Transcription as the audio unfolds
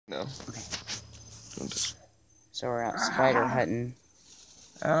No. Okay. Don't touch. So we're out spider hunting.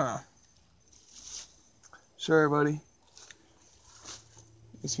 Ah. Sorry, buddy.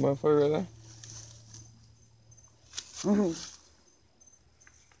 This motherfucker right there.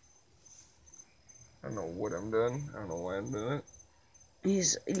 I don't know what I'm doing. I don't know why I'm doing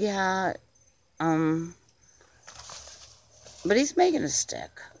it. Yeah, but he's making a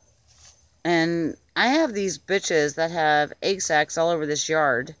stick. And I have these bitches that have egg sacs all over this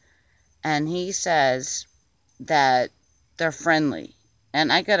yard. And he says that they're friendly.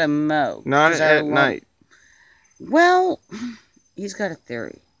 And I gotta mow. Not at night. Well, he's got a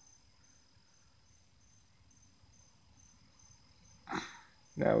theory.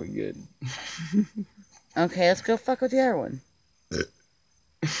 Now we good. Okay, let's go fuck with the other one.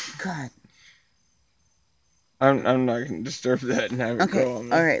 God. I'm not gonna disturb that and have it go on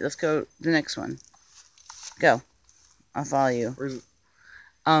me. Alright, let's go to the next one. Go. I'll follow you. Where's it?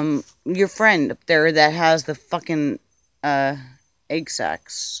 Your friend up there that has the fucking egg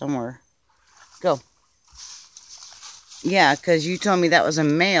sacs somewhere. Go. Yeah, because you told me that was a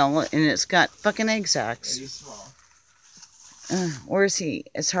male and it's got fucking egg sacs. It is small. Where is he?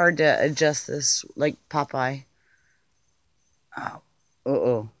 It's hard to adjust this like Popeye.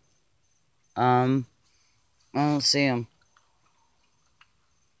 Oh. I don't see him.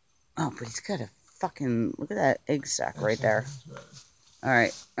 Oh, but he's got a fucking... Look at that egg sac right there.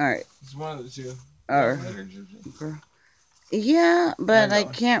 Alright. It's one of the two. Yeah, but I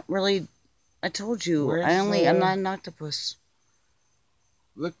can't really... I told you, I'm not an octopus.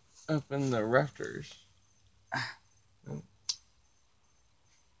 Look up in the rafters.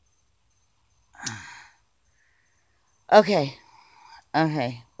 Okay.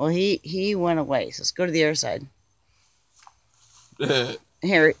 Well, he went away, so let's go to the other side.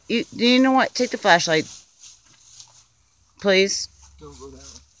 Here, do you know what? Take the flashlight. Please. Don't go that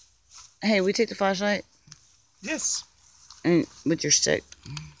way. Hey, we take the flashlight? Yes. And with your stick.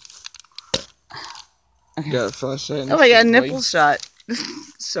 Okay. You got a flashlight. Oh, I got a nipple shot.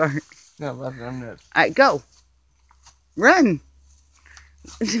 Sorry. No, but I'm not. Alright, go. Run.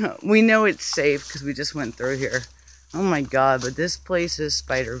 We know it's safe because we just went through here. Oh my god, but this place is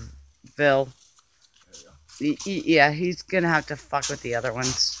Spiderville. Yeah, he's gonna have to fuck with the other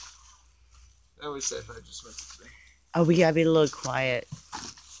ones. That was safe. I just went to sleep. Oh, we gotta be a little quiet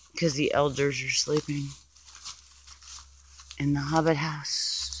because the elders are sleeping in the Hobbit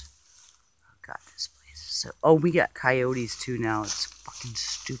house. Oh god, this place is so... Oh, we got coyotes too now. It's fucking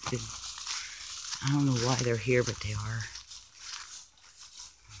stupid. I don't know why they're here, but they are.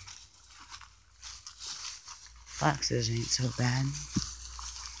 Foxes ain't so bad.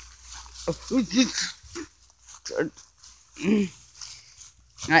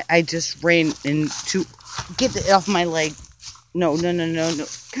 I just ran into... Get it off my leg. No.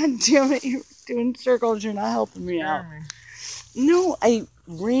 God damn it, you're doing circles, you're not helping me out. No, I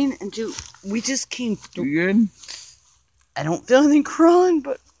ran into... We just came through. You good? I don't feel anything crawling,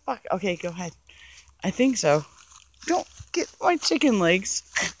 but fuck. Okay, go ahead. I think so. Don't get my chicken legs.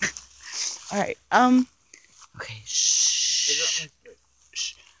 Alright, okay, shh.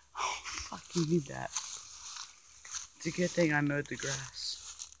 Oh, fuck, you need that. It's a good thing I mowed the grass.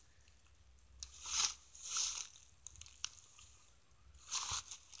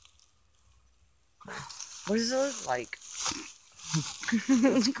 What does it look like?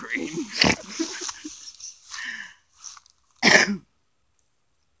 It's green.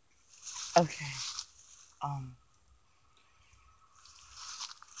 Okay.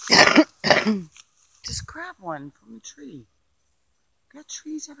 Just grab one from the tree. Got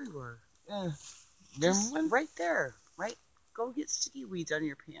trees everywhere. Yeah. Just right there. Right? Go get sticky weeds on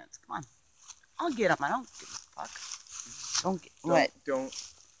your pants. Come on. I'll get them. I don't give a fuck. Don't get... What? Don't.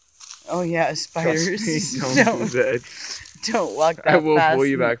 Oh yeah, spiders. Trust me, don't do that. Don't walk that I will fast. pull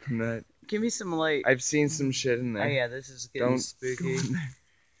you back from that. Give me some light. I've seen some shit in there. Oh yeah, this is getting spooky. Go in there.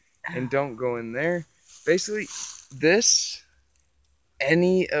 And don't go in there. Basically, this,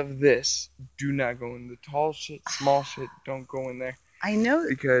 any of this, do not go in. The tall shit, small shit, don't go in there. I know.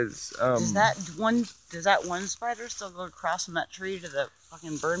 Because does that one spider still go across from that tree to the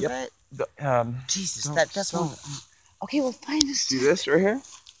fucking burn pit? Jesus, that's one. Okay, well find a stick. See this right here?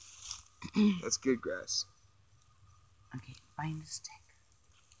 That's good grass. Okay, find a stick.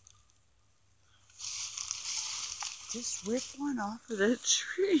 Just rip one off of the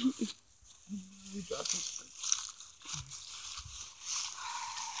tree.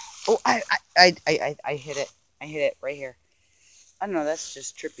 Oh, I hit it. I hit it right here. I don't know, that's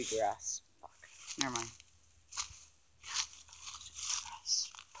just trippy grass. Fuck. Never mind.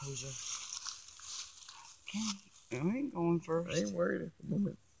 Poser. Okay, I ain't going first. I ain't worried at the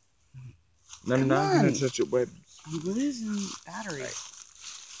moment. And I'm not gonna touch a web. I'm losing battery.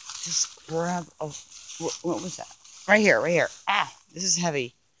 Just grab a... What was that? Right here, right here. Ah, this is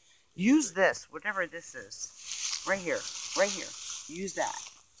heavy. Use this, whatever this is. Right here, right here. Use that.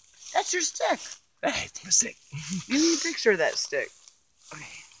 That's your stick. Hey, it's my stick. Give me a picture of that stick. Okay,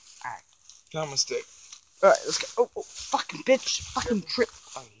 alright. Got my stick. Alright, let's go. Oh, fucking bitch. Fucking trip.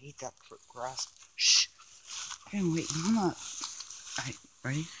 Oh, I hate that grass. Shh. Okay, wait, hold on. Alright,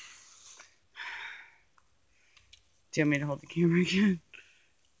 ready? Do you want me to hold the camera again?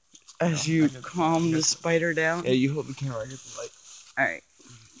 As you calm the spider down? Yeah, you hold the camera. I get the light. Alright.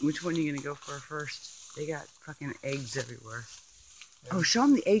 Which one are you gonna go for first? They got fucking eggs everywhere. Yeah. Oh, show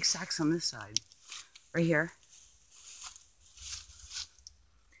them the egg sacs on this side. Right here.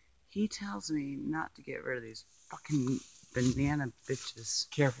 He tells me not to get rid of these fucking banana bitches.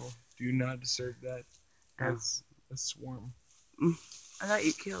 Careful. Do not disturb that. That's a swarm. I thought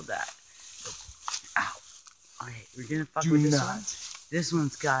you killed that. Ow. Okay, we're gonna fuck with this one. This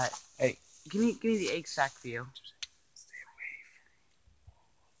one's got... Hey. Give me the egg sac view. Stay away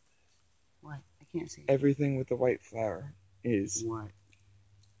from what? I can't see. Everything with the white flower is... What?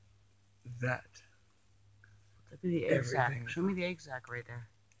 That. Look at the egg sac. Show me the egg sac right there.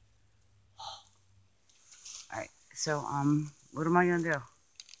 Alright, so, what am I gonna do?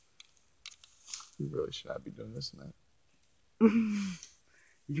 You really should not be doing this and that.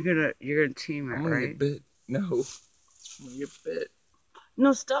 You're gonna team it, I'm gonna right? get bit. No. I'm gonna get bit.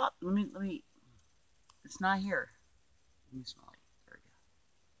 No, stop. Let me. It's not here. Let me smell it. There we go.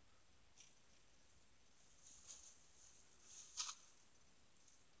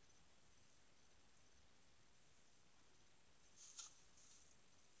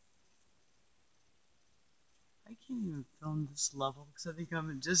 I can't even film this level because I think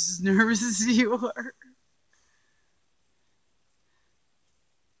I'm just as nervous as you are.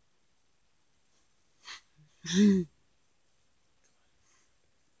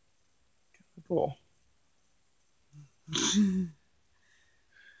 Cool.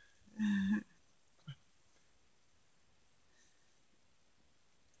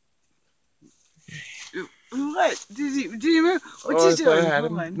 What? Did you move? What you doing?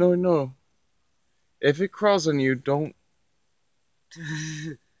 Hold on. No. If it crawls on you, don't.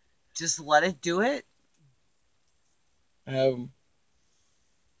 Just let it do it? Nope,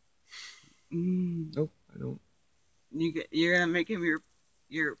 I don't. You're gonna make him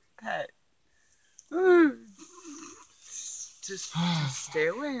your pet. Just stay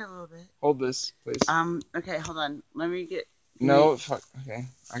away a little bit. Hold this, please. Okay, hold on. Let me get... No, fuck. Okay,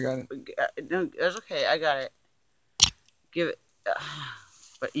 I got it. No, that's okay. I got it. Give it...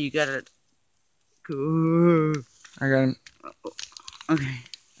 but you gotta... I got him. Okay.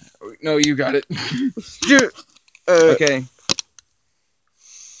 No, you got it. Okay.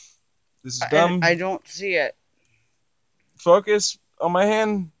 This is dumb. I don't see it. Focus on my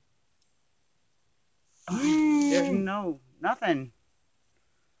hand. There's nothing.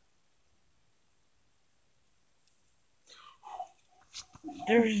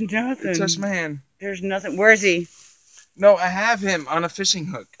 There's nothing. Touch my hand. There's nothing. Where is he? No, I have him on a fishing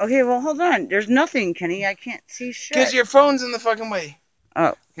hook. Okay, well, hold on. There's nothing, Kenny. I can't see shit. Because your phone's in the fucking way.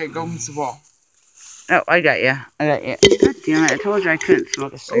 Oh. Okay, go against the wall. Oh, I got you. God damn it. I told you I couldn't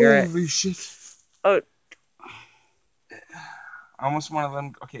smoke a cigarette. Holy shit. Oh. I almost want to let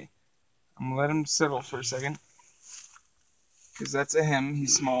him... Okay. I'm going to let him settle for a second. Because that's a him.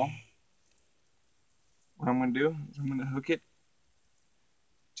 He's small. What I'm going to do is I'm going to hook it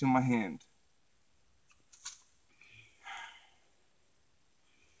to my hand.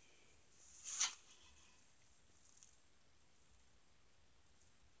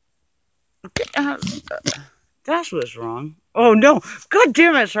 Okay, that's what's wrong. Oh, no. God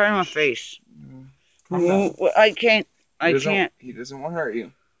damn it. It's right in my face. Calm down. I can't. He doesn't want to hurt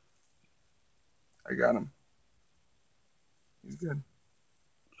you. I got him. He's good.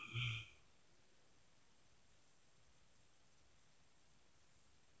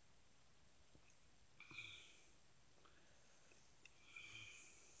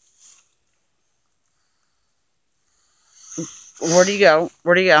 Where'd he go?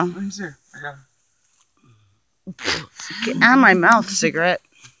 Oh, he's there. I got him. Get out of my mouth, cigarette.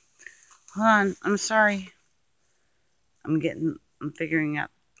 Hold on. I'm sorry. I'm figuring out.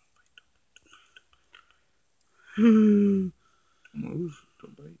 Move.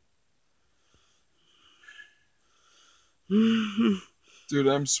 Don't bite. Dude,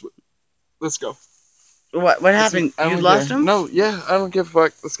 I'm Let's go. What happened? You lost him? No, yeah, I don't give a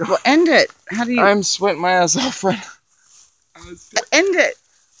fuck. Let's go. Well, end it. How do you... I'm sweating my ass off right now. End it.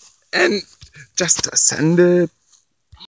 And just to send it.